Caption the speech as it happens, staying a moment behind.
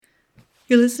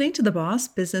You're listening to the Boss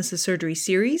Business of Surgery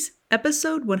series,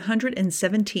 episode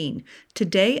 117.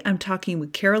 Today, I'm talking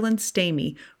with Carolyn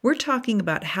Stamey. We're talking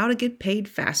about how to get paid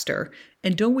faster.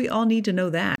 And don't we all need to know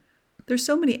that? There's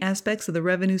so many aspects of the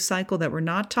revenue cycle that we're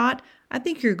not taught. I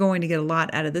think you're going to get a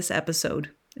lot out of this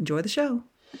episode. Enjoy the show.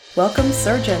 Welcome,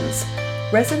 surgeons.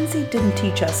 Residency didn't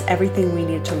teach us everything we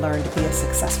needed to learn to be a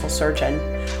successful surgeon.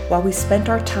 While we spent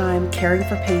our time caring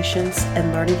for patients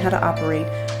and learning how to operate,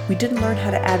 we didn't learn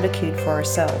how to advocate for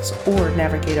ourselves or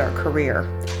navigate our career.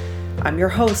 I'm your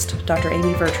host, Dr.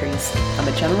 Amy Vertrees. I'm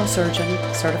a general surgeon,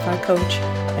 certified coach,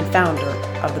 and founder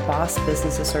of the Boss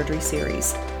Business of Surgery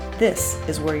series. This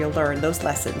is where you'll learn those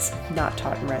lessons not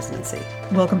taught in residency.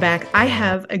 Welcome back. I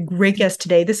have a great guest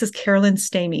today. This is Carolyn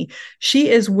Stamey. She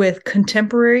is with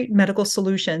Contemporary Medical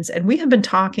Solutions, and we have been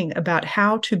talking about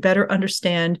how to better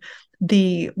understand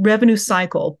the revenue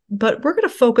cycle, but we're going to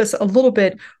focus a little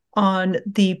bit on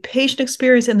the patient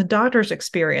experience and the doctor's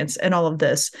experience and all of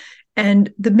this.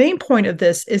 And the main point of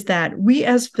this is that we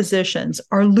as physicians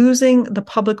are losing the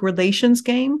public relations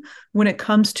game when it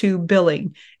comes to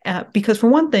billing. Because for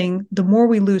one thing, the more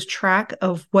we lose track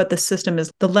of what the system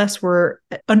is, the less we're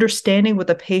understanding what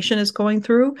the patient is going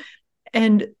through.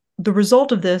 And the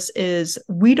result of this is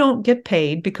we don't get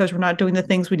paid because we're not doing the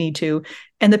things we need to.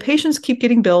 And the patients keep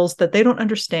getting bills that they don't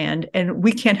understand, and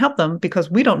we can't help them because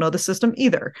we don't know the system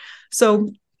either. So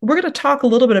we're going to talk a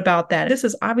little bit about that. This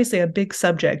is obviously a big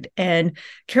subject, and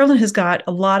Carolyn has got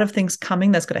a lot of things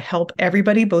coming that's going to help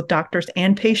everybody, both doctors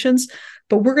and patients.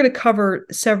 But we're going to cover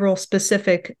several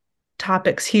specific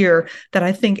topics here that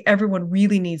I think everyone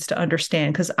really needs to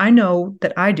understand, because I know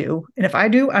that I do. And if I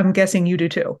do, I'm guessing you do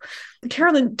too.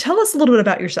 Carolyn, tell us a little bit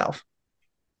about yourself.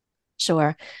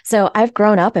 Sure. So I've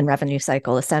grown up in revenue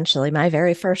cycle, essentially. My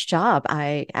very first job,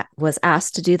 I was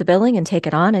asked to do the billing and take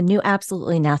it on and knew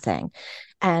absolutely nothing.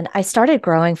 And I started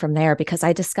growing from there because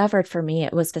I discovered for me,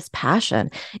 it was this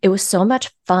passion. It was so much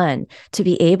fun to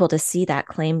be able to see that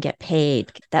claim get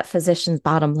paid, that physician's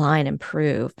bottom line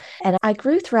improve. And I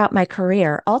grew throughout my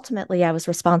career. Ultimately, I was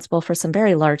responsible for some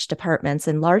very large departments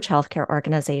in large healthcare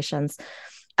organizations,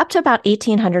 up to about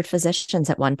 1,800 physicians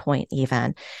at one point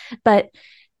even. But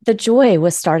the joy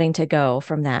was starting to go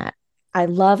from that. I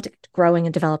loved growing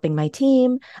and developing my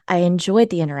team. I enjoyed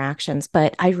the interactions,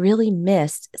 but I really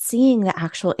missed seeing the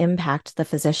actual impact to the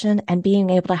physician and being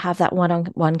able to have that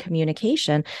one-on-one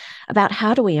communication about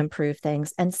how do we improve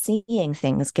things and seeing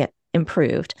things get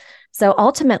improved. So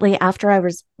ultimately, after I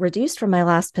was reduced from my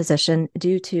last position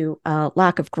due to a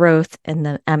lack of growth in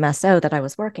the MSO that I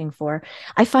was working for,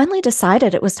 I finally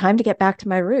decided it was time to get back to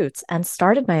my roots and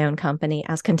started my own company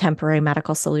as Contemporary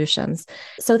Medical Solutions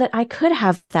so that I could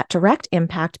have that direct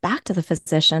impact back to the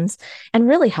physicians and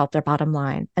really help their bottom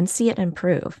line and see it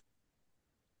improve.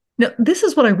 Now, this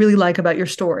is what I really like about your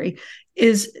story,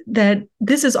 is that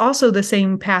this is also the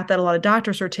same path that a lot of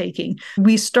doctors are taking.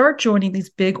 We start joining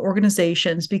these big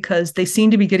organizations because they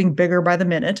seem to be getting bigger by the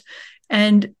minute,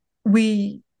 and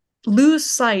we lose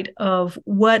sight of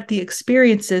what the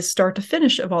experience is start to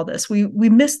finish of all this. We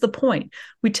miss the point.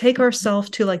 We take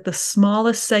ourselves to like the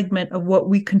smallest segment of what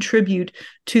we contribute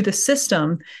to the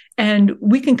system, and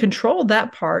we can control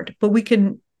that part, but we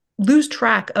can lose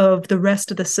track of the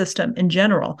rest of the system in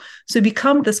general. So you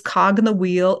become this cog in the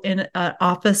wheel in an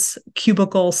office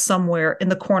cubicle somewhere in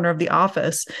the corner of the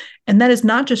office. And that is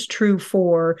not just true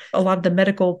for a lot of the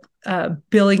medical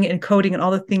billing and coding and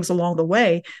all the things along the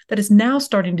way. That is now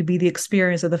starting to be the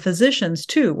experience of the physicians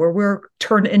too, where we're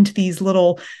turned into these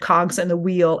little cogs in the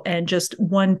wheel and just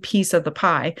one piece of the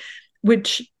pie,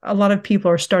 which a lot of people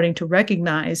are starting to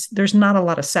recognize there's not a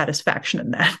lot of satisfaction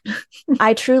in that.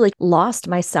 I truly lost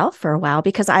myself for a while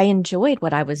because I enjoyed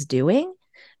what I was doing,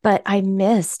 but I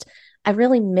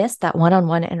really missed that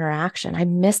one-on-one interaction. I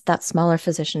missed that smaller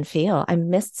physician feel. I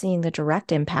missed seeing the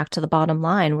direct impact to the bottom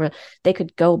line where they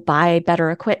could go buy better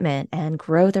equipment and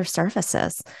grow their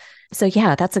services. So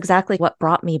yeah, that's exactly what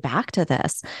brought me back to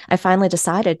this. I finally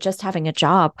decided just having a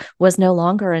job was no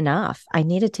longer enough. I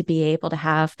needed to be able to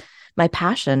have my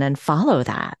passion and follow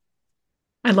that.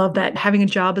 I love that. Having a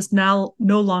job is now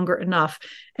no longer enough.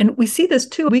 And we see this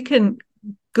too. We can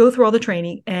go through all the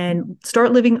training and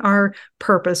start living our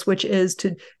purpose, which is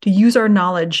to use our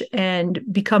knowledge and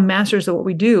become masters of what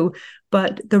we do.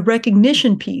 But the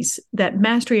recognition piece, that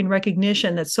mastery and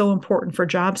recognition that's so important for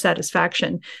job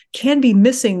satisfaction, can be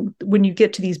missing when you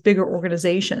get to these bigger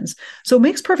organizations. So it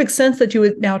makes perfect sense that you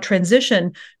would now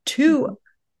transition to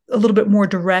a little bit more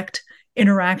direct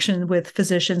interaction with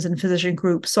physicians and physician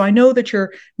groups. So I know that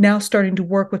you're now starting to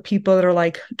work with people that are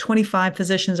like 25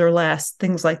 physicians or less,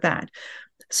 things like that.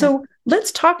 So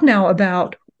let's talk now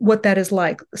about what that is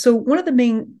like. So one of the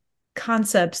main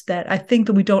concepts that I think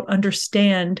that we don't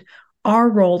understand our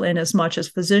role in as much as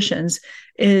physicians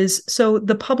is so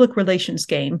the public relations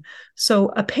game. So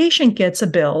a patient gets a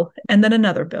bill and then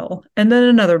another bill and then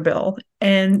another bill,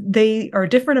 and they are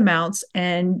different amounts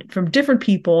and from different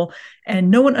people, and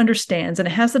no one understands, and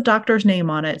it has the doctor's name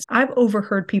on it. I've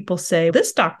overheard people say,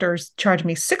 this doctor's charged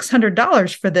me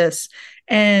 $600 for this,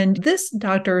 and this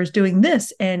doctor is doing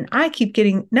this, and I keep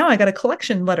getting, now I got a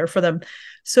collection letter for them.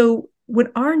 So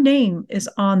when our name is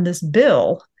on this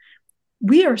bill,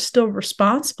 we are still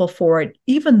responsible for it,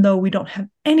 even though we don't have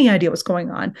any idea what's going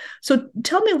on. So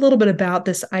tell me a little bit about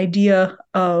this idea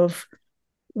of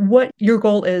what your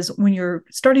goal is when you're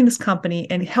starting this company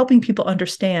and helping people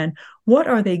understand what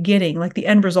are they getting, like the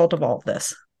end result of all of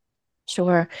this.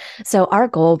 Sure. So our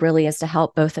goal really is to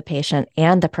help both the patient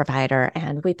and the provider,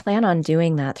 and we plan on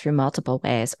doing that through multiple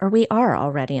ways, or we are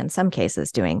already in some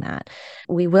cases doing that.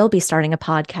 We will be starting a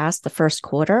podcast the first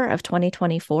quarter of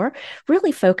 2024,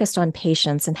 really focused on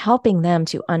patients and helping them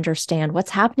to understand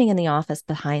what's happening in the office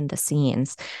behind the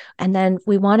scenes. And then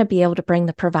we want to be able to bring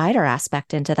the provider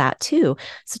aspect into that too,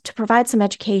 so to provide some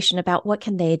education about what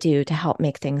can they do to help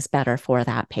make things better for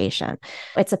that patient.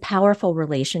 It's a powerful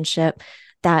relationship.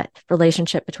 That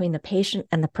relationship between the patient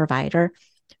and the provider,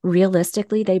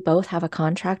 realistically, they both have a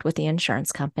contract with the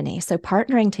insurance company. So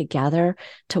partnering together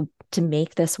to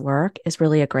make this work is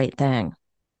really a great thing.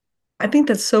 I think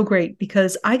that's so great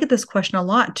because I get this question a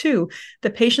lot too. The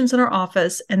patients in our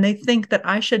office, and they think that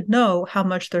I should know how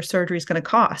much their surgery is going to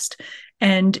cost.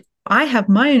 And I have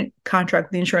my contract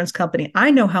with the insurance company. I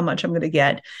know how much I'm going to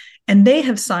get. And they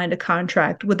have signed a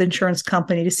contract with the insurance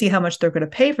company to see how much they're going to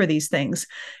pay for these things.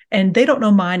 And they don't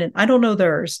know mine and I don't know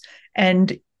theirs.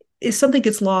 And if something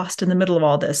gets lost in the middle of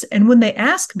all this, and when they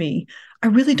ask me, I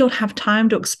really don't have time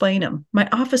to explain them. My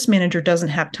office manager doesn't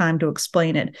have time to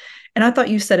explain it. And I thought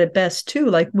you said it best too.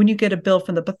 Like when you get a bill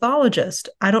from the pathologist,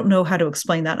 I don't know how to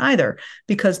explain that either,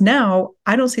 because now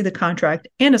I don't see the contract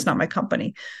and it's not my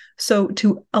company. So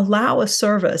to allow a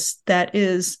service that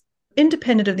is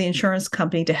independent of the insurance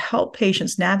company to help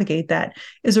patients navigate that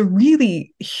is a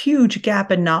really huge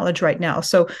gap in knowledge right now.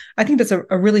 So I think that's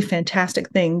a really fantastic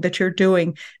thing that you're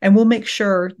doing. And we'll make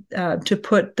sure to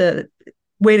put the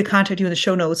way to contact you in the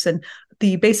show notes and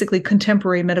the basically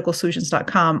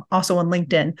contemporarymedicalsolutions.com also on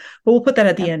LinkedIn. But we'll put that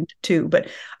at the end too. But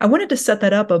I wanted to set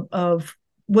that up of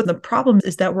what the problem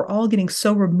is, that we're all getting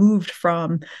so removed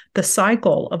from the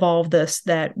cycle of all of this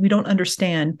that we don't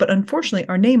understand. But unfortunately,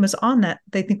 our name is on that.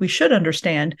 They think we should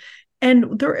understand.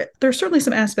 And there are certainly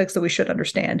some aspects that we should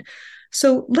understand.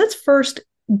 So let's first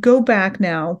go back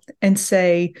now and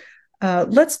say,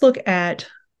 let's look at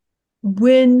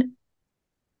when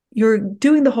you're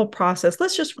doing the whole process.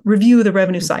 Let's just review the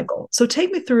revenue cycle. So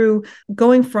take me through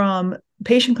going from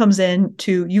patient comes in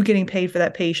to you getting paid for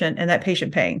that patient and that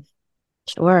patient paying.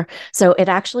 Sure. So it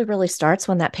actually really starts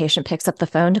when that patient picks up the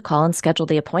phone to call and schedule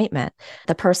the appointment.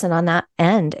 The person on that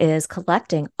end is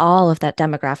collecting all of that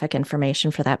demographic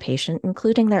information for that patient,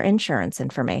 including their insurance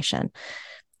information.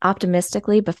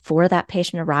 Optimistically, before that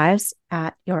patient arrives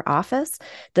at your office,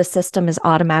 the system has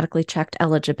automatically checked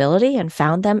eligibility and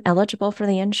found them eligible for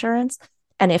the insurance.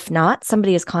 And if not,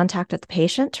 somebody has contacted the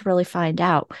patient to really find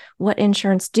out, what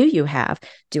insurance do you have?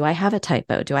 Do I have a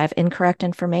typo? Do I have incorrect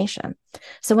information?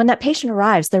 So when that patient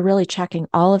arrives, they're really checking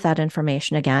all of that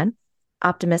information again.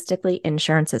 Optimistically,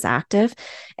 insurance is active,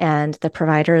 and the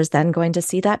provider is then going to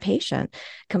see that patient,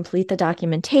 complete the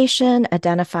documentation,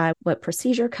 identify what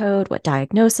procedure code, what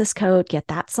diagnosis code, get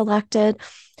that selected.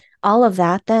 All of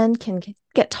that then can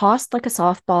get tossed like a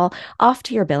softball off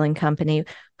to your billing company,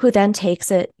 who then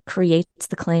takes it, creates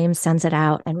the claim, sends it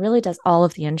out, and really does all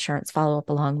of the insurance follow-up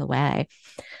along the way.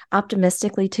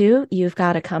 Optimistically, too, you've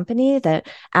got a company that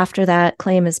after that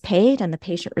claim is paid and the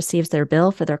patient receives their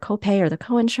bill for their copay or the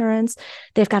coinsurance,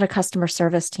 they've got a customer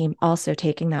service team also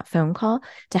taking that phone call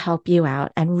to help you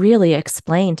out and really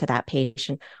explain to that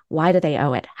patient, why do they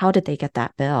owe it? How did they get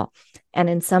that bill?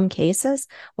 And in some cases,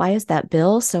 why is that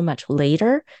bill so much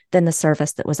later than the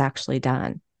service that was actually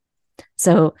done?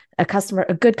 So a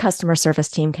good customer service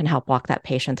team can help walk that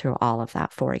patient through all of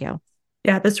that for you.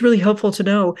 Yeah, that's really helpful to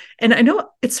know. And I know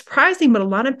it's surprising, but a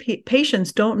lot of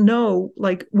patients don't know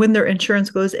like when their insurance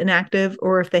goes inactive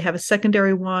or if they have a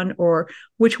secondary one or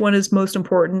which one is most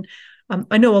important.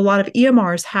 I know a lot of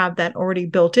EMRs have that already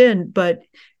built in, but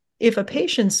if a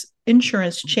patient's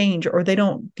insurance change or they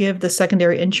don't give the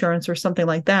secondary insurance or something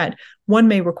like that, one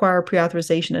may require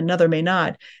pre-authorization, another may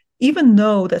not. Even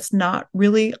though that's not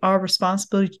really our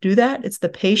responsibility to do that, it's the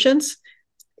patient's.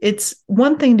 It's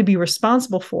one thing to be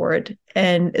responsible for it,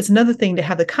 and it's another thing to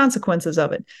have the consequences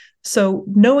of it. So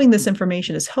knowing this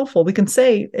information is helpful. We can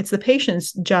say it's the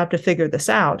patient's job to figure this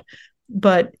out.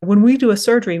 But when we do a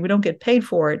surgery, we don't get paid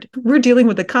for it. We're dealing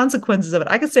with the consequences of it.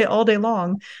 I could say all day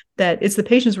long that it's the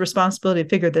patient's responsibility to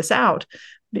figure this out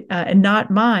and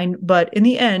not mine. But in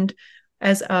the end,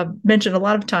 as I've mentioned a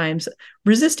lot of times,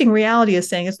 resisting reality is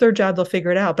saying it's their job, they'll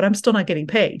figure it out, but I'm still not getting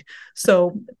paid.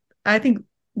 So I think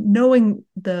knowing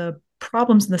the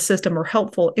problems in the system are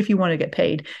helpful if you want to get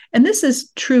paid. And this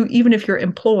is true even if you're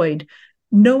employed.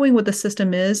 Knowing what the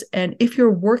system is, and if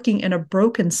you're working in a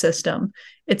broken system,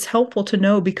 it's helpful to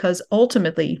know, because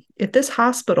ultimately, if this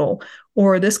hospital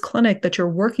or this clinic that you're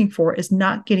working for is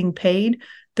not getting paid,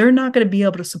 they're not going to be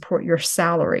able to support your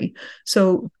salary.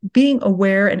 So being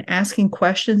aware and asking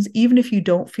questions, even if you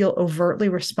don't feel overtly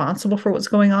responsible for what's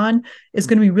going on, is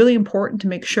going to be really important to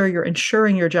make sure you're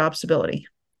ensuring your job stability.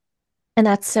 And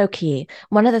that's so key.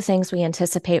 One of the things we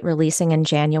anticipate releasing in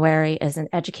January is an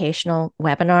educational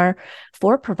webinar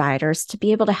for providers to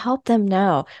be able to help them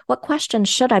know, what questions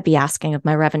should I be asking of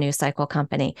my revenue cycle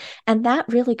company? And that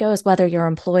really goes whether you're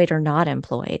employed or not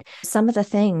employed. Some of the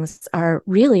things are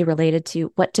really related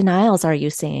to, what denials are you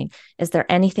seeing? Is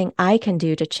there anything I can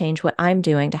do to change what I'm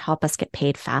doing to help us get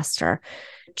paid faster?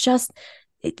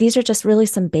 These are just really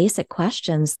some basic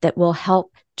questions that will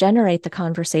help generate the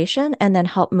conversation and then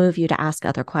help move you to ask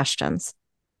other questions.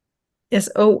 Yes.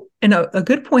 Oh, and a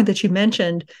good point that you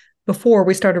mentioned before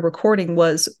we started recording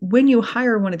was, when you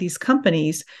hire one of these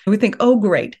companies, we think, oh,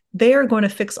 great, they are going to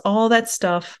fix all that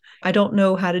stuff I don't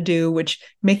know how to do, which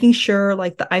making sure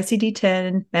like the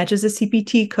ICD-10 matches the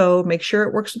CPT code, make sure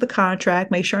it works with the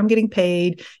contract, make sure I'm getting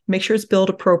paid, make sure it's billed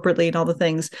appropriately and all the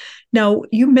things. Now,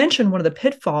 you mentioned one of the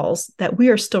pitfalls that we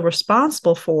are still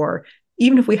responsible for,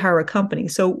 even if we hire a company.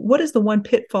 So what is the one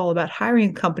pitfall about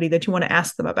hiring a company that you want to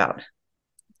ask them about?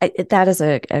 That is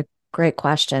a great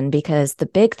question, because the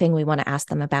big thing we want to ask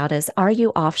them about is, are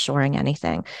you offshoring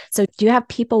anything? So do you have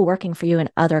people working for you in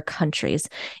other countries?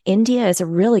 India is a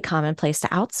really common place to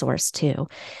outsource to.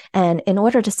 And in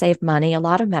order to save money, a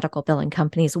lot of medical billing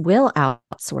companies will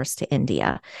outsource to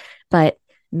India. But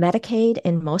Medicaid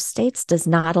in most states does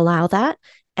not allow that.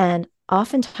 And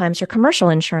oftentimes your commercial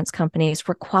insurance companies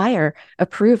require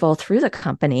approval through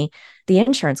the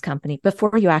insurance company,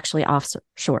 before you actually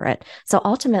offshore it. So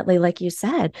ultimately, like you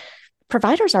said,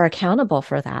 providers are accountable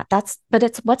for that. But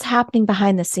it's what's happening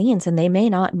behind the scenes, and they may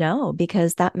not know,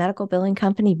 because that medical billing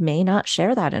company may not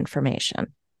share that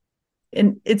information.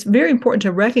 And it's very important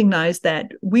to recognize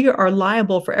that we are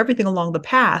liable for everything along the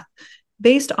path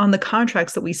based on the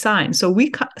contracts that we sign. So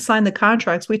we sign the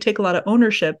contracts, we take a lot of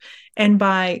ownership, and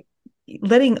by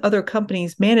letting other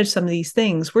companies manage some of these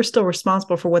things, we're still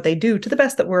responsible for what they do to the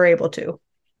best that we're able to.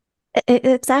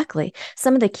 Exactly.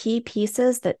 Some of the key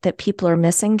pieces that people are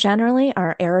missing generally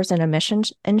are errors and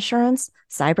omissions insurance,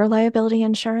 cyber liability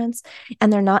insurance,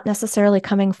 and they're not necessarily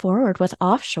coming forward with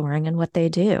offshoring and what they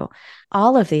do.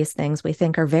 All of these things we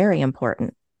think are very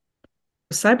important.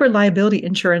 Cyber liability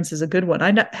insurance is a good one.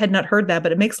 I had not heard that,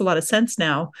 but it makes a lot of sense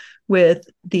now with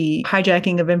the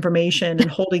hijacking of information and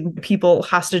holding people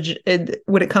hostage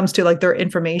when it comes to like their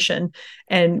information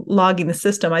and logging the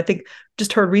system. I think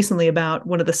just heard recently about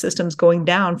one of the systems going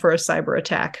down for a cyber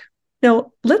attack.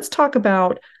 Now, let's talk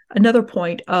about another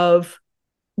point of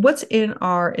what's in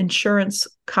our insurance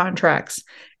contracts.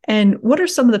 And what are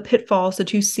some of the pitfalls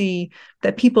that you see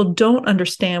that people don't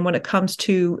understand when it comes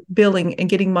to billing and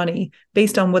getting money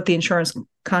based on what the insurance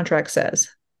contract says?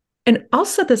 And I'll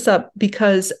set this up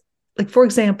because, like, for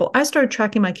example, I started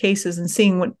tracking my cases and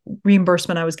seeing what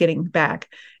reimbursement I was getting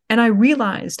back. And I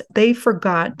realized they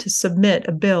forgot to submit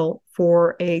a bill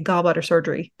for a gallbladder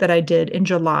surgery that I did in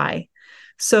July.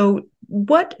 So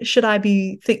what should I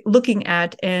be looking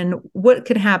at, and what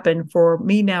can happen for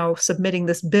me now submitting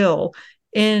this bill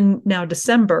in now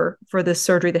December for this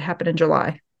surgery that happened in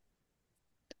July?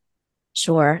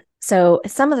 Sure. So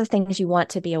some of the things you want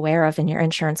to be aware of in your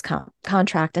insurance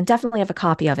contract, and definitely have a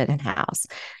copy of it in-house.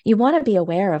 You want to be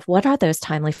aware of, what are those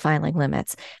timely filing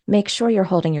limits? Make sure you're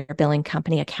holding your billing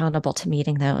company accountable to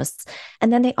meeting those.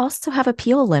 And then they also have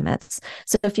appeal limits.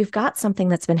 So if you've got something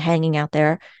that's been hanging out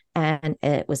there and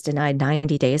it was denied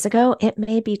 90 days ago, it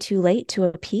may be too late to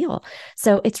appeal.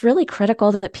 So it's really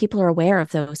critical that people are aware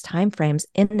of those timeframes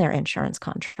in their insurance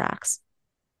contracts.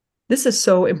 This is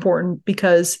so important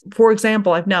because, for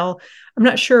example, I'm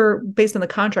not sure based on the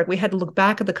contract, we had to look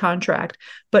back at the contract,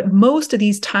 but most of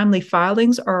these timely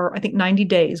filings are, I think, 90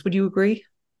 days. Would you agree?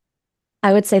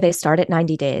 I would say they start at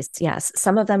 90 days. Yes.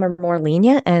 Some of them are more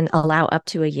lenient and allow up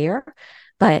to a year.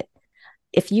 But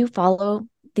if you follow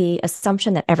the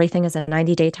assumption that everything is a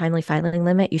 90-day timely filing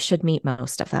limit, you should meet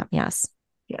most of them. Yes.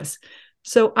 Yes.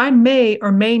 So I may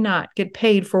or may not get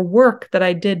paid for work that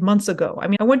I did months ago. I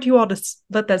mean, I want you all to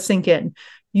let that sink in.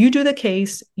 You do the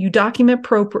case, you document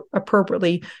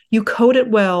appropriately, you code it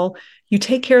well, you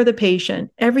take care of the patient.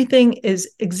 Everything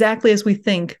is exactly as we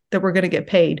think that we're going to get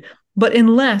paid. But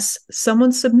unless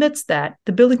someone submits that,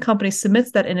 the billing company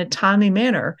submits that in a timely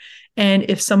manner. And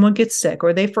if someone gets sick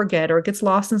or they forget or it gets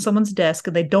lost in someone's desk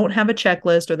and they don't have a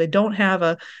checklist or they don't have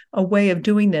a way of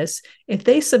doing this, if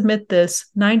they submit this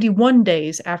 91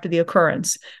 days after the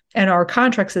occurrence and our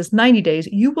contract says 90 days,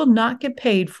 you will not get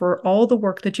paid for all the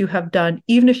work that you have done,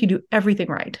 even if you do everything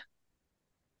right.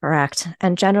 Correct.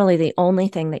 And generally, the only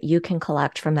thing that you can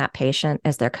collect from that patient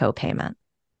is their copayment.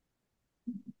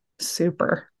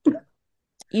 Super.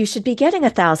 You should be getting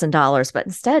 $1,000, but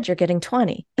instead you're getting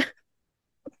 20.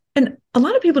 And a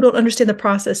lot of people don't understand the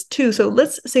process too. So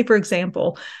let's say, for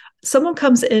example, someone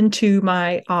comes into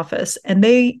my office and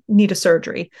they need a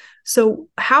surgery. So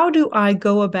how do I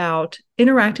go about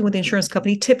interacting with the insurance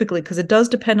company typically, because it does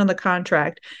depend on the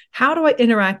contract? How do I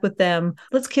interact with them?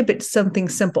 Let's keep it something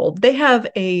simple. They have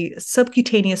a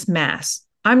subcutaneous mass.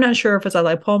 I'm not sure if it's a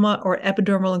lipoma or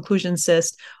epidermal inclusion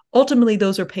cyst. Ultimately,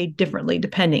 those are paid differently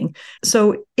depending.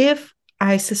 So if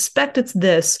I suspect it's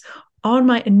this, on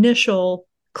my initial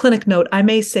clinic note, I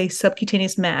may say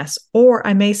subcutaneous mass, or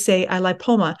I may say a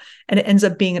lipoma, and it ends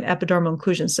up being an epidermal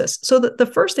inclusion cyst. So the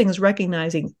first thing is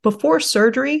recognizing before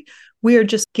surgery, we are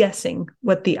just guessing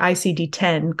what the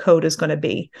ICD-10 code is going to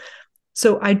be.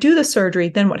 So I do the surgery,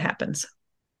 then what happens?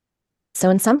 So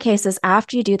in some cases,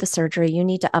 after you do the surgery, you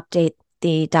need to update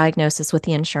the diagnosis with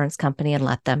the insurance company and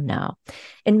let them know.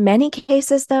 In many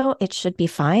cases, though, it should be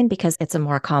fine because it's a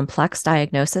more complex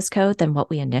diagnosis code than what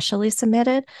we initially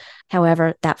submitted.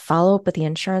 However, that follow-up with the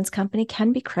insurance company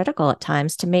can be critical at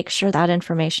times to make sure that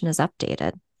information is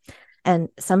updated. And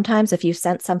sometimes if you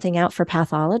sent something out for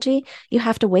pathology, you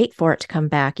have to wait for it to come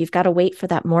back. You've got to wait for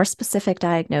that more specific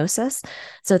diagnosis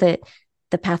so that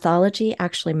the pathology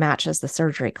actually matches the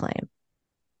surgery claim.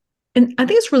 And I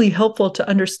think it's really helpful to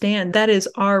understand that is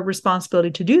our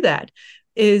responsibility to do that.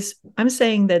 Is I'm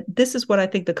saying that this is what I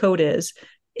think the code is.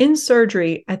 In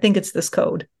surgery, I think it's this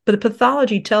code, but the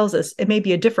pathology tells us it may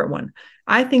be a different one.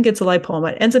 I think it's a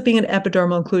lipoma. It ends up being an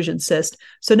epidermal inclusion cyst.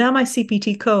 So now my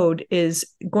CPT code is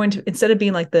going to, instead of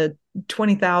being like the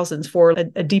 20,000s for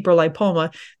a deeper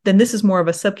lipoma, then this is more of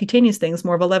a subcutaneous thing. It's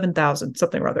more of 11,000,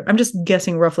 something or other. I'm just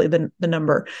guessing roughly the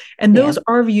number. And those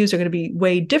RVUs are going to be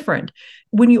way different.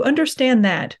 When you understand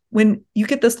that, when you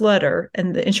get this letter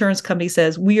and the insurance company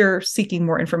says, we are seeking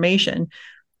more information,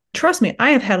 trust me,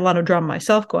 I have had a lot of drama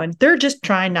myself going, they're just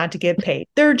trying not to get paid.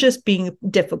 They're just being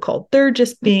difficult. They're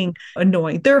just being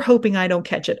annoying. They're hoping I don't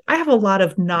catch it. I have a lot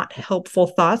of not helpful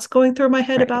thoughts going through my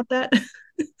head about that.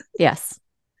 Yes,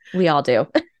 we all do.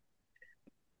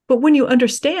 But when you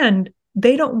understand,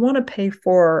 they don't want to pay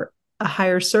for a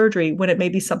higher surgery when it may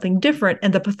be something different.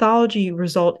 And the pathology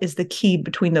result is the key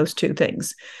between those two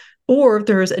things. Or if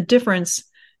there is a difference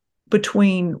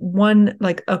between one,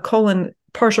 like a colon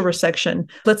partial resection,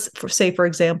 let's say, for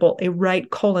example, a right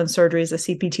colon surgery is a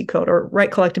CPT code, or right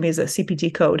colectomy is a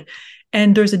CPT code.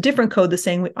 And there's a different code that's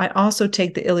saying, I also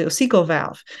take the ileocecal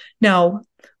valve. Now,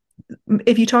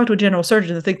 if you talk to a general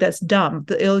surgeon, they think that's dumb.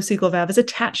 The ileocecal valve is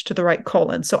attached to the right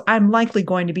colon. So I'm likely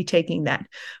going to be taking that.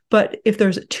 But if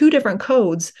there's two different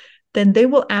codes, then they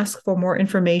will ask for more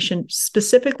information,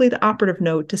 specifically the operative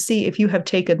note, to see if you have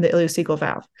taken the ileocecal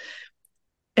valve.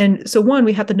 And so one,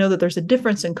 we have to know that there's a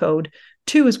difference in code.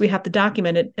 Two is we have to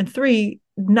document it. And three,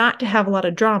 not to have a lot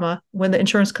of drama when the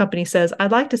insurance company says,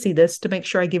 I'd like to see this to make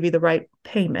sure I give you the right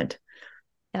payment.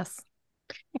 Yes.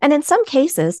 And in some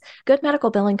cases, good medical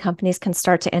billing companies can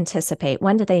start to anticipate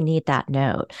when do they need that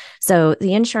note. So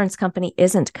the insurance company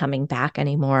isn't coming back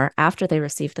anymore after they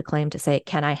receive the claim to say,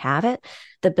 can I have it?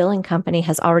 The billing company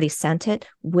has already sent it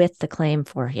with the claim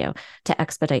for you to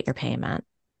expedite your payment.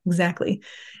 Exactly.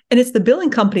 And it's the billing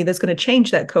company that's going to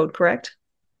change that code, correct?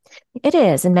 It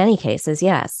is in many cases,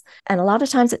 yes. And a lot of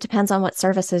times it depends on what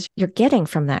services you're getting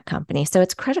from that company. So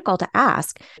it's critical to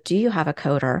ask, do you have a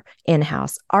coder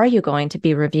in-house? Are you going to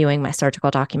be reviewing my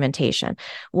surgical documentation?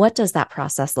 What does that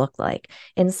process look like?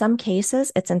 In some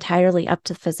cases, it's entirely up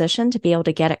to the physician to be able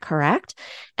to get it correct.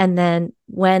 And then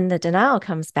when the denial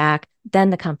comes back,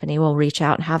 then the company will reach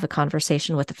out and have a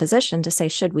conversation with the physician to say,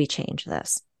 should we change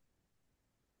this?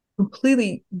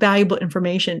 Completely valuable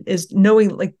information is knowing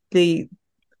like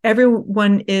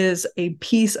everyone is a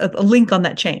piece of a link on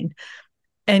that chain,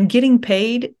 and getting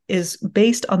paid is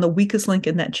based on the weakest link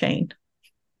in that chain.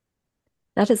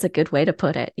 That is a good way to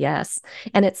put it. Yes.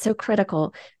 And it's so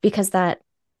critical because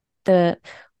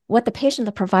what the patient and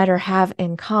the provider have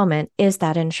in common is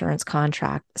that insurance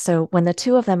contract. So when the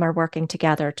two of them are working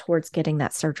together towards getting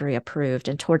that surgery approved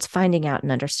and towards finding out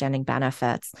and understanding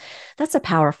benefits, that's a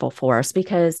powerful force,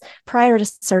 because prior to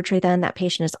surgery, then that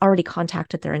patient has already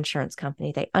contacted their insurance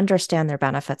company. They understand their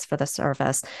benefits for the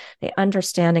service. They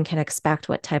understand and can expect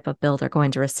what type of bill they're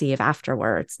going to receive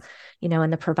afterwards.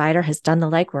 And the provider has done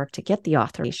the legwork to get the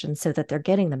authorization so that they're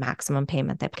getting the maximum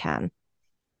payment they can.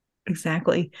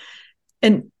 Exactly.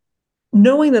 And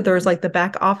knowing that there's like the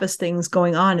back office things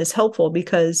going on is helpful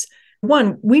because,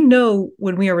 one, we know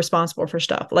when we are responsible for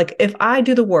stuff. Like if I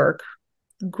do the work,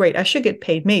 great, I should get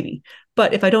paid maybe.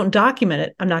 But if I don't document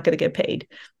it, I'm not going to get paid.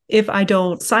 If I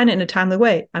don't sign it in a timely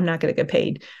way, I'm not going to get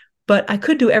paid. But I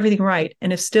could do everything right.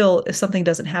 And if something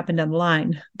doesn't happen down the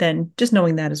line, then just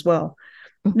knowing that as well.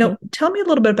 Mm-hmm. Now, tell me a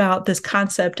little bit about this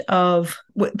concept of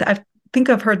what I think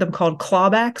I've heard them called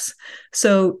clawbacks.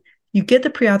 So you get the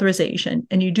pre-authorization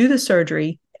and you do the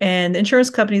surgery, and the insurance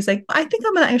company's like, I think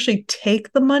I'm going to actually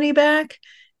take the money back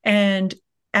and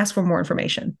ask for more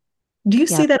information. Do you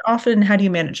see that often? How do you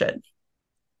manage it?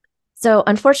 So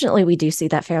unfortunately, we do see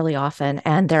that fairly often.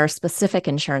 And there are specific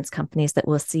insurance companies that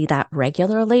we'll see that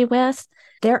regularly with.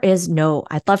 There is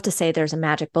I'd love to say there's a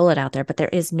magic bullet out there, but there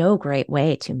is no great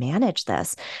way to manage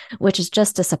this, which is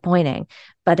just disappointing.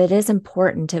 But it is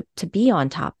important to be on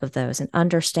top of those and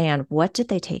understand, what did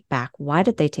they take back? Why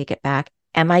did they take it back?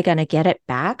 Am I going to get it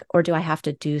back, or do I have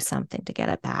to do something to get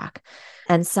it back?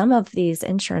 And some of these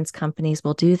insurance companies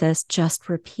will do this just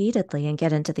repeatedly and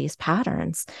get into these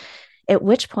patterns. At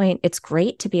which point, it's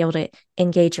great to be able to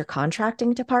engage your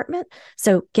contracting department.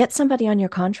 So get somebody on your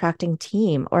contracting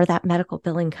team or that medical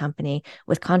billing company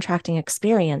with contracting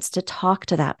experience to talk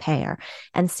to that payer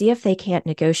and see if they can't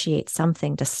negotiate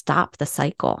something to stop the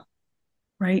cycle.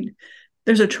 Right.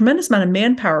 There's a tremendous amount of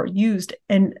manpower used.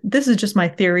 And this is just my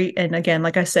theory. And again,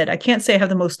 like I said, I can't say I have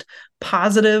the most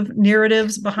positive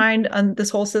narratives behind on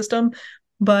this whole system.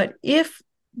 But if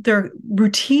they're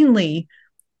routinely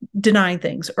denying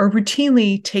things or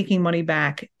routinely taking money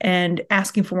back and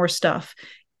asking for more stuff,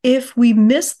 if we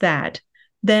miss that,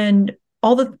 then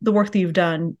all the work that you've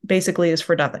done basically is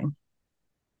for nothing.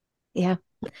 Yeah.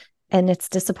 And it's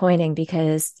disappointing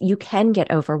because you can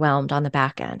get overwhelmed on the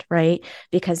back end, right?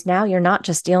 Because now you're not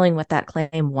just dealing with that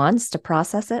claim once to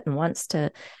process it and once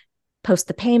to post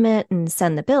the payment and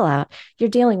send the bill out. You're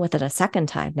dealing with it a second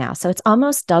time now. So it's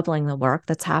almost doubling the work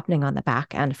that's happening on the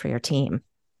back end for your team.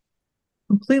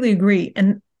 Completely agree.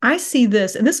 And I see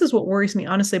this, and this is what worries me,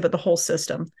 honestly, about the whole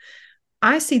system.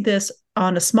 I see this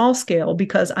on a small scale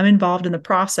because I'm involved in the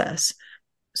process.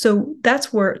 So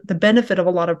that's where the benefit of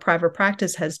a lot of private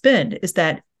practice has been, is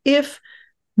that if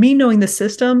me knowing the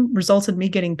system results in me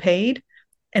getting paid,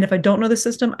 and if I don't know the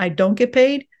system, I don't get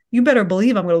paid, you better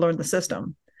believe I'm going to learn the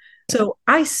system. So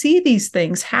I see these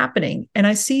things happening, and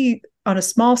I see on a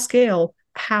small scale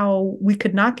how we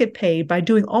could not get paid by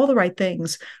doing all the right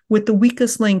things, with the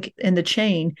weakest link in the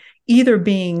chain either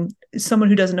being someone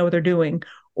who doesn't know what they're doing,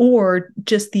 or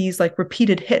just these like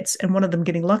repeated hits and one of them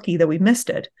getting lucky that we missed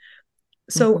it.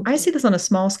 So I see this on a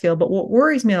small scale, but what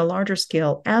worries me on a larger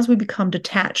scale, as we become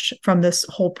detached from this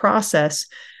whole process,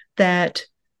 that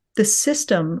the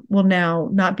system will now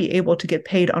not be able to get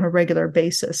paid on a regular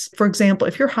basis. For example,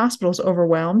 if your hospital is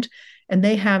overwhelmed and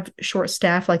they have short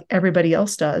staff like everybody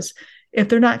else does, if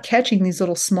they're not catching these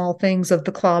little small things of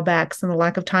the clawbacks and the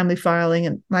lack of timely filing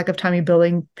and lack of timely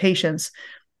billing patients,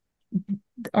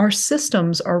 our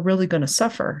systems are really going to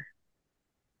suffer.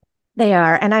 They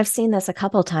are. And I've seen this a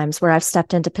couple of times where I've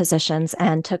stepped into positions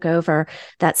and took over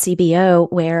that CBO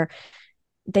where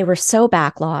they were so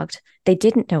backlogged, they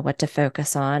didn't know what to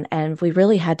focus on. And we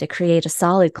really had to create a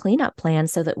solid cleanup plan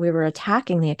so that we were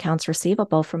attacking the accounts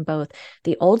receivable from both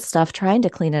the old stuff, trying to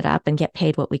clean it up and get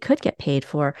paid what we could get paid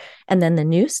for, and then the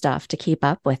new stuff to keep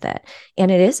up with it. And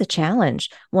it is a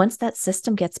challenge. Once that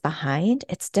system gets behind,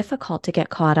 it's difficult to get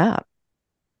caught up.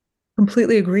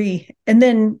 Completely agree. And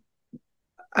then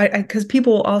because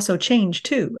people also change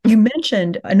too. You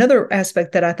mentioned another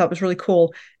aspect that I thought was really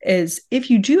cool is if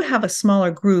you do have a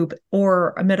smaller group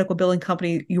or a medical billing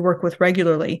company you work with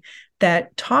regularly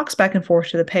that talks back and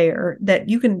forth to the payer, that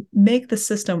you can make the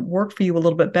system work for you a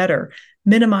little bit better,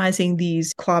 minimizing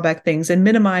these clawback things and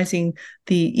minimizing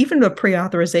even the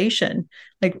pre-authorization.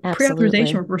 Like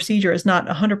pre-authorization procedure is not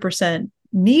 100%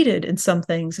 needed in some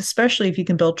things, especially if you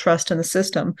can build trust in the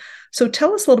system. So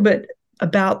tell us a little bit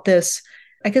about this,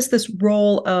 I guess, this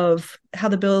role of how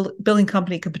the billing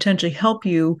company could potentially help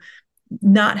you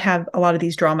not have a lot of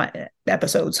these drama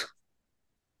episodes.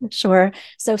 Sure.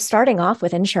 So starting off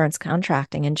with insurance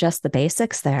contracting and just the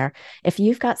basics there, if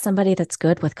you've got somebody that's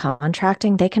good with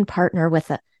contracting, they can partner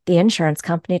with the insurance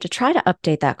company to try to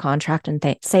update that contract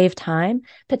and save time,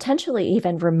 potentially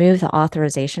even remove the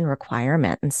authorization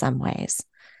requirement in some ways.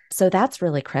 So that's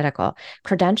really critical.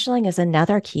 Credentialing is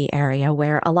another key area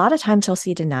where a lot of times you'll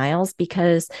see denials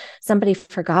because somebody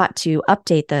forgot to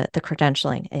update the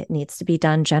credentialing. It needs to be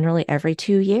done generally every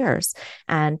 2 years,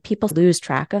 and people lose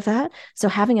track of that. So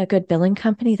having a good billing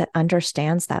company that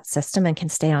understands that system and can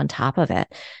stay on top of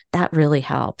it, that really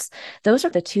helps. Those are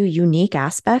the two unique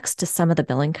aspects to some of the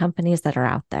billing companies that are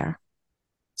out there.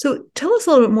 So tell us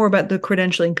a little bit more about the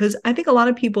credentialing, because I think a lot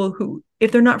of people who,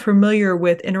 if they're not familiar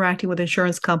with interacting with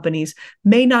insurance companies,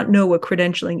 may not know what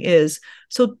credentialing is.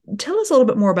 So tell us a little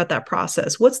bit more about that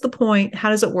process. What's the point? How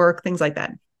does it work? Things like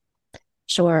that.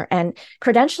 Sure. And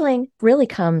credentialing really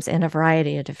comes in a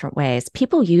variety of different ways.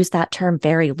 People use that term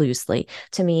very loosely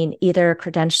to mean either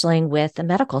credentialing with the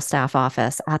medical staff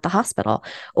office at the hospital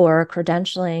or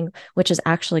credentialing, which is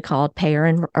actually called payer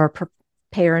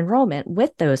enrollment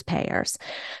with those payers.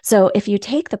 So if you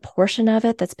take the portion of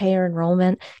it that's payer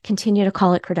enrollment, continue to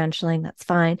call it credentialing, that's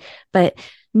fine. But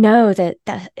know that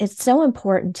it's so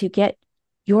important to get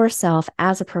yourself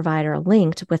as a provider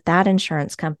linked with that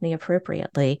insurance company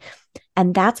appropriately.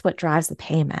 And that's what drives the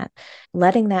payment.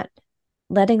 Letting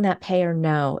that payer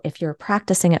know if you're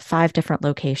practicing at 5 different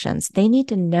locations, they need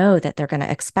to know that they're going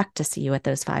to expect to see you at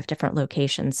those 5 different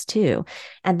locations too.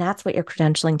 And that's what your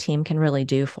credentialing team can really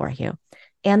do for you.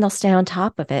 And they'll stay on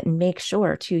top of it and make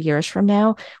sure 2 years from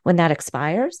now, when that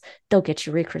expires, they'll get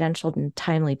you recredentialed on a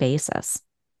timely basis.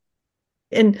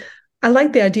 And I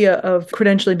like the idea of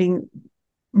credentialing being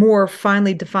more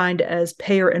finely defined as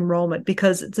payer enrollment,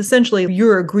 because it's essentially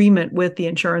your agreement with the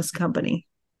insurance company.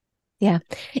 Yeah,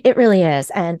 it really is.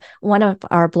 And one of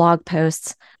our blog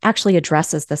posts actually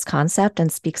addresses this concept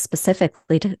and speaks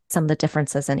specifically to some of the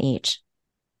differences in each.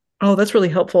 Oh, that's really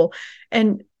helpful.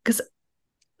 And because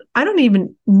I don't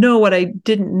even know what I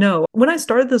didn't know. When I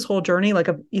started this whole journey, like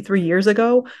 3 years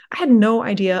ago, I had no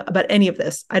idea about any of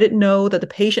this. I didn't know that the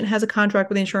patient has a contract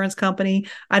with the insurance company.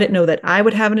 I didn't know that I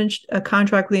would have a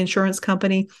contract with the insurance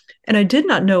company. And I did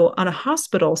not know on a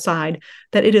hospital side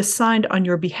that it is signed on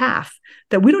your behalf,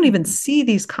 that we don't even see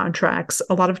these contracts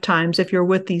a lot of times if you're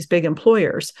with these big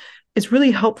employers. It's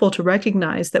really helpful to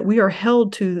recognize that we are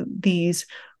held to these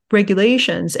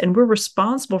regulations and we're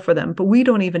responsible for them, but we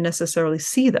don't even necessarily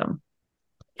see them.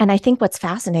 And I think what's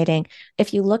fascinating,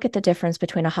 if you look at the difference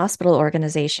between a hospital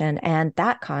organization and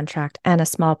that contract and a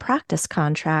small practice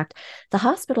contract, the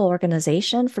hospital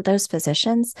organization for those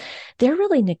physicians, they're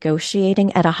really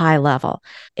negotiating at a high level.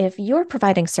 If you're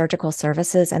providing surgical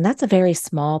services, and that's a very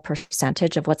small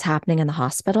percentage of what's happening in the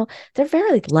hospital, they're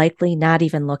very likely not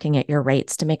even looking at your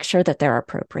rates to make sure that they're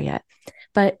appropriate.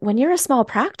 But when you're a small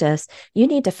practice, you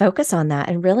need to focus on that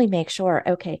and really make sure,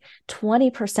 okay,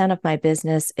 20% of my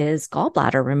business is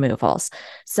gallbladder removals.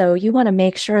 So you want to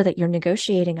make sure that you're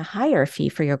negotiating a higher fee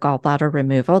for your gallbladder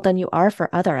removal than you are for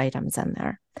other items in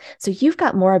there. So you've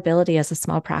got more ability as a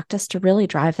small practice to really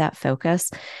drive that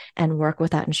focus and work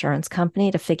with that insurance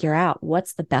company to figure out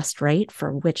what's the best rate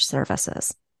for which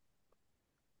services.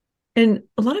 And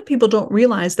a lot of people don't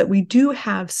realize that we do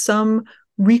have some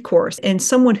recourse and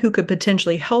someone who could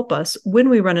potentially help us when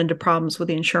we run into problems with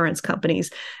the insurance companies.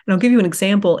 And I'll give you an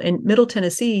example. In Middle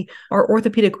Tennessee, our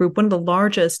orthopedic group, one of the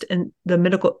largest in the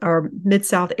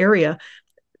Mid-South area,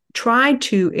 tried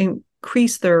to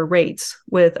increase their rates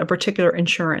with a particular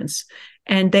insurance.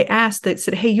 And they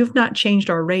said, hey, you've not changed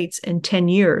our rates in 10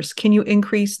 years. Can you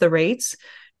increase the rates?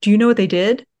 Do you know what they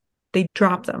did? They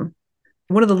dropped them.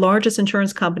 One of the largest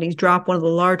insurance companies dropped one of the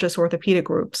largest orthopedic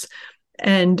groups.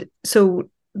 And so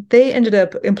they ended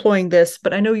up employing this,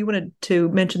 but I know you wanted to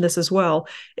mention this as well,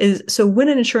 is so when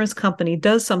an insurance company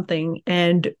does something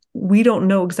and we don't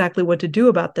know exactly what to do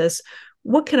about this,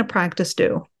 what can a practice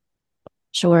do?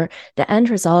 Sure. The end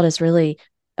result is really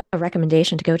a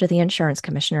recommendation to go to the insurance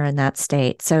commissioner in that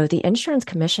state. So the insurance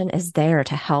commission is there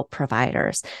to help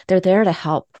providers. They're there to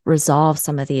help resolve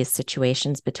some of these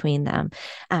situations between them.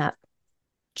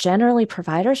 Generally,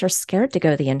 providers are scared to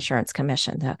go to the insurance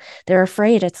commission, though. They're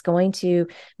afraid it's going to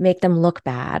make them look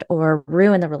bad or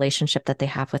ruin the relationship that they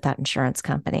have with that insurance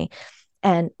company.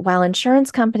 And while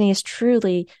insurance companies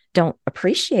truly don't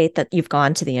appreciate that you've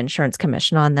gone to the insurance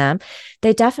commission on them,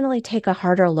 they definitely take a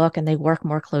harder look and they work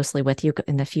more closely with you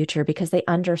in the future because they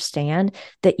understand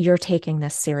that you're taking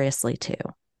this seriously too.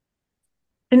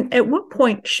 And at what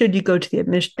point should you go to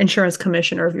the insurance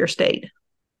commissioner of your state?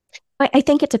 I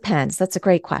think it depends. That's a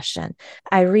great question.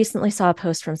 I recently saw a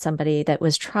post from somebody that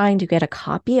was trying to get a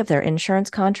copy of their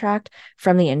insurance contract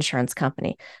from the insurance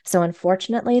company. So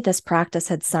unfortunately, this practice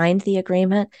had signed the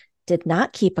agreement, did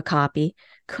not keep a copy,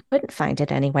 couldn't find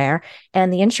it anywhere,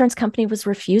 and the insurance company was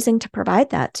refusing to provide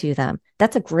that to them.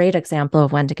 That's a great example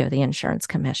of when to go to the insurance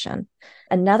commission.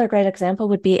 Another great example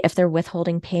would be if they're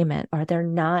withholding payment or they're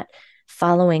not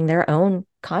following their own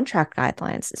contract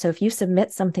guidelines. So if you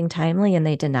submit something timely and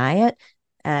they deny it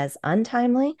as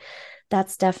untimely,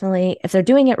 that's definitely, if they're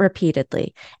doing it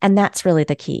repeatedly, and that's really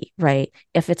the key, right?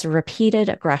 If it's a repeated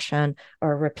aggression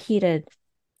or a repeated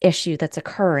issue that's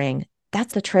occurring,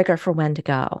 that's the trigger for when to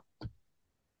go.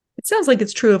 It sounds like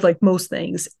it's true of like most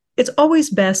things. It's always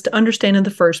best to understand in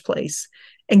the first place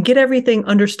and get everything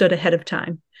understood ahead of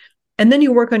time. And then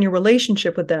you work on your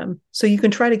relationship with them so you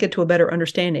can try to get to a better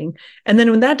understanding. And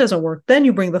then when that doesn't work, then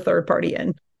you bring the third party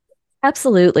in.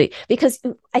 Absolutely. Because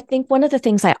I think one of the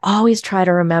things I always try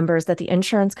to remember is that the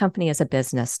insurance company is a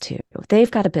business too.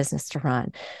 They've got a business to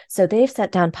run. So they've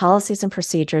set down policies and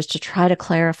procedures to try to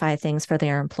clarify things for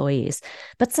their employees.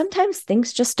 But sometimes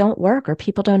things just don't work or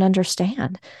people don't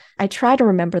understand. I try to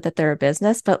remember that they're a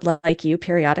business, but like you,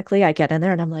 periodically I get in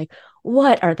there and I'm like,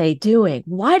 what are they doing?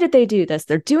 Why did they do this?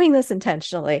 They're doing this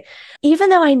intentionally,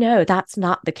 even though I know that's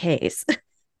not the case.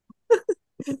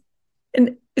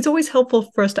 And it's always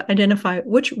helpful for us to identify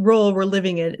which role we're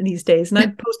living in these days. And I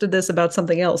posted this about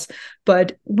something else,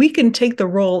 but we can take the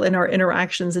role in our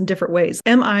interactions in different ways.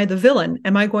 Am I the villain?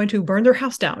 Am I going to burn their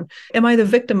house down? Am I the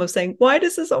victim of saying, why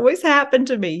does this always happen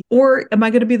to me? Or am I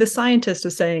going to be the scientist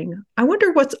of saying, I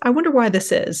wonder why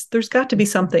this is. There's got to be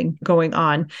something going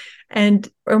on.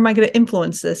 Or am I going to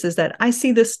influence this? Is that I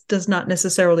see this does not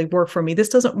necessarily work for me. This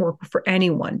doesn't work for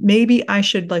anyone. Maybe I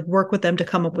should work with them to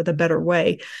come up with a better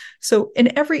way. So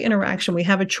in every interaction, we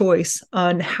have a choice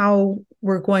on how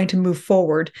we're going to move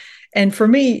forward. And for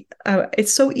me,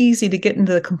 it's so easy to get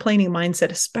into the complaining mindset,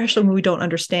 especially when we don't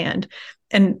understand.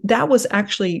 And that was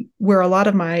actually where a lot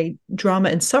of my drama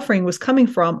and suffering was coming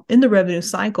from in the revenue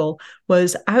cycle.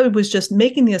 Was I was just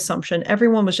making the assumption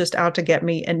everyone was just out to get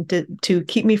me and to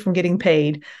keep me from getting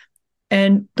paid.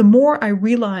 And the more I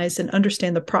realize and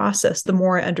understand the process, the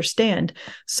more I understand.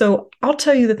 So I'll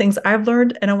tell you the things I've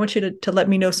learned, and I want you to let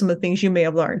me know some of the things you may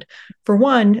have learned. For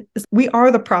one, we are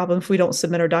the problem if we don't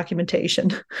submit our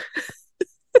documentation.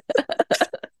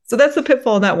 So that's the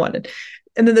pitfall in that one.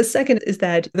 And then the second is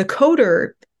that the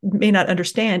coder may not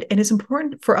understand, and it's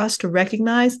important for us to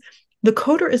recognize the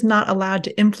coder is not allowed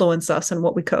to influence us in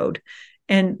what we code.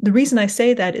 And the reason I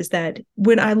say that is that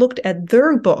when I looked at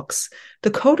their books,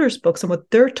 the coders' books and what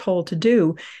they're told to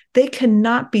do, they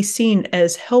cannot be seen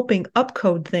as helping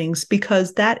upcode things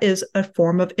because that is a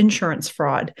form of insurance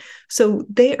fraud. So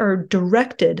they are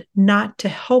directed not to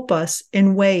help us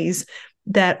in ways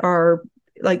that are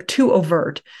too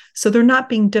overt. So they're not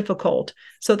being difficult.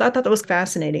 So I thought that was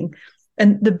fascinating.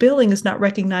 And the billing is not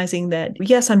recognizing that,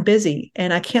 yes, I'm busy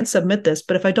and I can't submit this,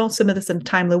 but if I don't submit this in a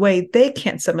timely way, they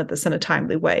can't submit this in a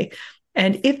timely way.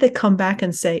 And if they come back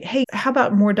and say, hey, how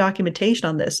about more documentation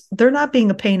on this? They're not being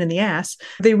a pain in the ass.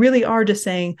 They really are just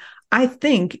saying, I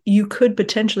think you could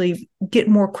potentially get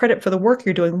more credit for the work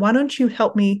you're doing. Why don't you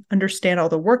help me understand all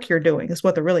the work you're doing is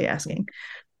what they're really asking.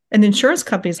 And the insurance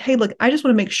companies, hey, look, I just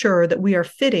want to make sure that we are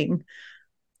fitting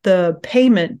the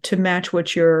payment to match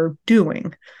what you're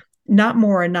doing, not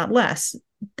more and not less.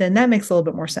 Then that makes a little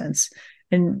bit more sense.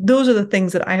 And those are the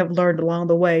things that I have learned along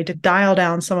the way to dial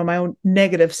down some of my own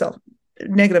negative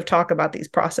talk about these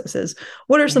processes.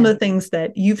 What are some of the things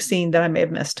that you've seen that I may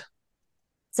have missed?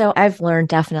 So I've learned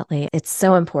definitely it's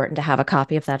so important to have a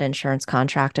copy of that insurance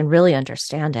contract and really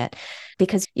understand it,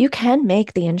 because you can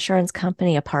make the insurance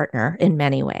company a partner in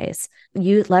many ways.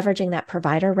 You leveraging that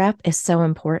provider rep is so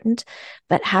important,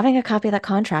 but having a copy of that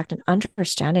contract and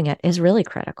understanding it is really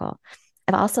critical.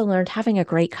 I've also learned having a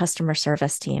great customer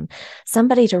service team,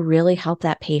 somebody to really help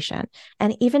that patient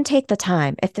and even take the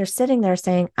time. If they're sitting there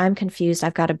saying, I'm confused,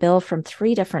 I've got a bill from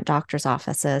 3 different doctor's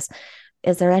offices.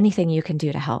 Is there anything you can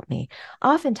do to help me?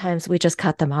 Oftentimes we just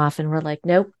cut them off and we're like,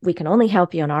 nope, we can only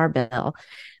help you on our bill.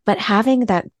 But having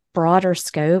that broader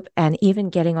scope and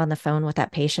even getting on the phone with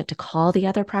that patient to call the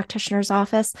other practitioner's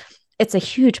office, it's a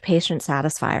huge patient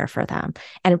satisfier for them.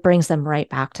 And it brings them right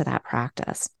back to that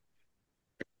practice.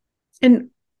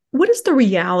 And what is the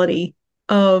reality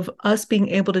of us being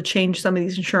able to change some of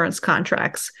these insurance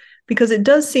contracts? Because it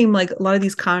does seem like a lot of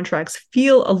these contracts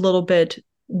feel a little bit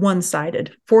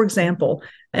one-sided. For example,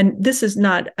 and this is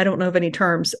not, I don't know of any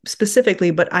terms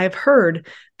specifically, but I've heard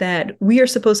that we are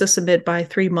supposed to submit by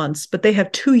 3 months, but they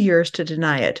have 2 years to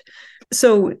deny it.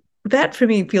 So that for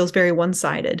me feels very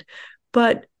one-sided.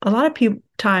 But a lot of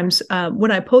times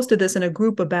when I posted this in a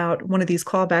group about one of these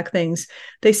clawback things,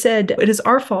 they said it is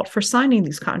our fault for signing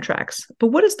these contracts. But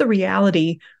what is the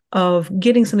reality of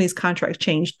getting some of these contracts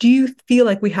changed? Do you feel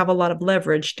like we have a lot of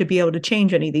leverage to be able to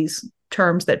change any of these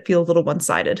terms that feel a little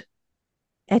one-sided?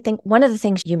 I think one of the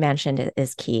things you mentioned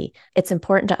is key. It's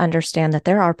important to understand that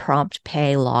there are prompt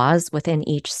pay laws within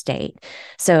each state.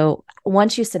 So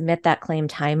once you submit that claim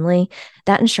timely,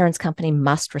 that insurance company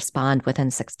must respond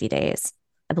within 60 days.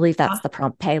 I believe that's the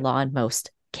prompt pay law in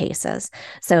most cases.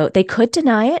 So they could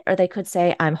deny it, or they could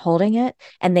say, I'm holding it,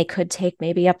 and they could take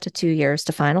maybe up to 2 years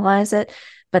to finalize it,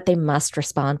 but they must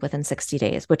respond within 60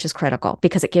 days, which is critical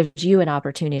because it gives you an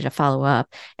opportunity to follow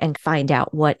up and find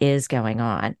out what is going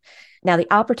on. Now,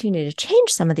 the opportunity to change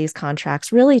some of these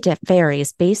contracts really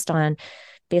varies based on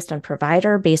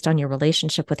provider, based on your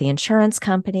relationship with the insurance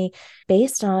company,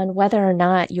 based on whether or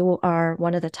not you are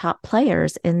one of the top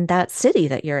players in that city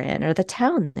that you're in or the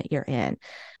town that you're in.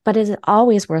 But it is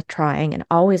always worth trying and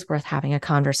always worth having a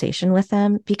conversation with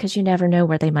them because you never know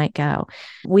where they might go.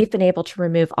 We've been able to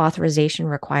remove authorization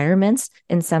requirements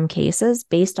in some cases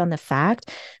based on the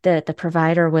fact that the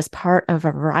provider was part of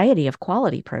a variety of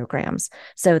quality programs.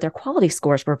 So their quality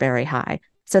scores were very high.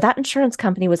 So that insurance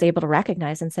company was able to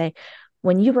recognize and say,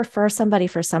 when you refer somebody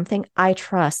for something, I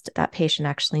trust that patient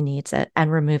actually needs it,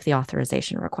 and remove the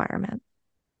authorization requirement.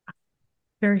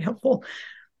 Very helpful.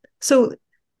 So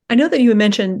I know that you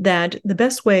mentioned that the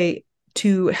best way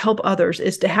to help others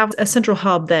is to have a central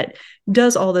hub that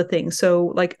does all the things.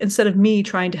 So like instead of me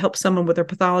trying to help someone with their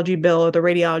pathology bill or their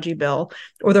radiology bill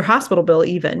or their hospital bill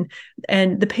even,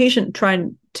 and the patient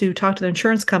trying to talk to the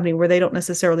insurance company where they don't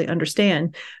necessarily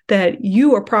understand, that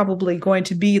you are probably going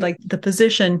to be like the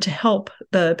physician to help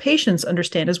the patients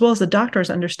understand as well as the doctors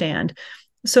understand.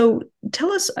 So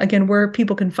tell us again where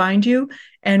people can find you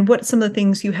and what some of the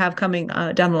things you have coming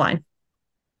down the line.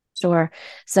 Sure.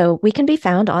 So we can be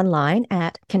found online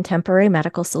at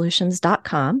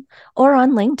contemporarymedicalsolutions.com or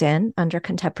on LinkedIn under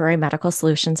Contemporary Medical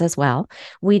Solutions as well.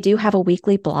 We do have a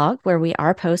weekly blog where we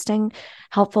are posting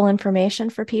helpful information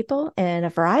for people in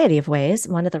a variety of ways.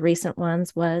 One of the recent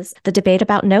ones was the debate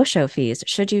about no-show fees.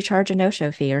 Should you charge a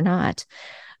no-show fee or not?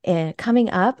 Coming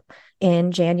up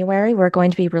in January, we're going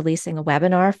to be releasing a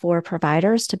webinar for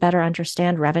providers to better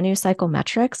understand revenue cycle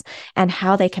metrics and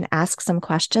how they can ask some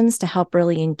questions to help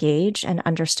really engage and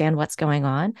understand what's going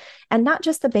on. And not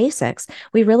just the basics.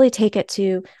 We really take it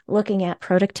to looking at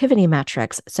productivity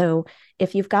metrics. So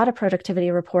if you've got a productivity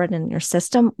report in your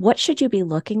system, what should you be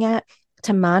looking at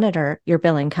to monitor your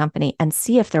billing company and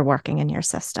see if they're working in your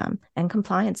system, and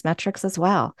compliance metrics as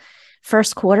well.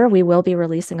 First quarter, we will be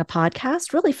releasing a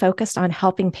podcast really focused on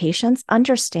helping patients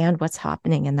understand what's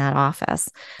happening in that office.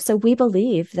 So we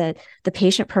believe that the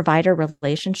patient-provider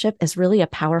relationship is really a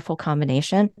powerful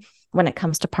combination when it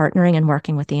comes to partnering and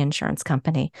working with the insurance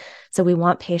company. So we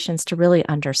want patients to really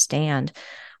understand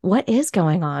what is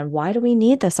going on. Why do we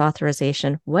need this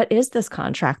authorization? What is this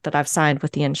contract that I've signed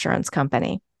with the insurance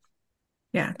company?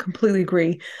 Yeah, completely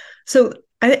agree. So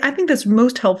I think that's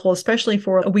most helpful, especially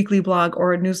for a weekly blog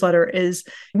or a newsletter, is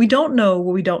we don't know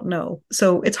what we don't know.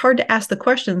 So it's hard to ask the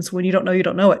questions when you don't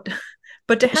know it.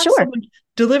 But to have someone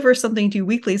deliver something to you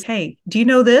weekly is, hey, do you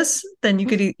know this? Then you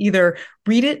could either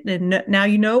read it and now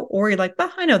you know, or you're like,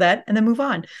 well, I know that, and then move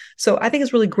on. So I think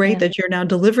it's really great that you're now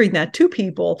delivering that to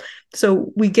people.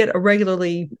 So we get a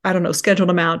regularly, scheduled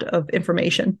amount of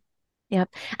information. Yep.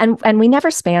 And we never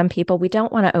spam people. We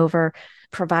don't want to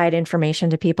provide information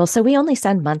to people. So we only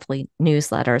send monthly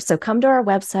newsletters. So come to our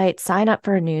website, sign up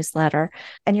for a newsletter,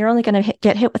 and you're only going to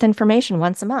get hit with information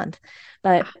once a month.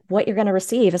 But what you're going to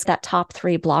receive is that top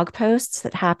 3 blog posts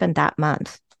that happened that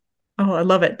month. Oh, I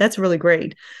love it. That's really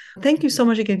great. Thank you so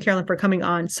much again, Carolyn, for coming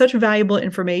on. Such valuable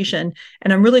information.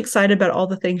 And I'm really excited about all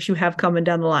the things you have coming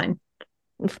down the line.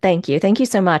 Thank you. Thank you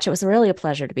so much. It was really a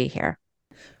pleasure to be here.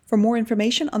 For more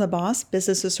information on the Boss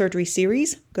Business of Surgery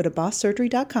series, go to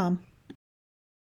bosssurgery.com.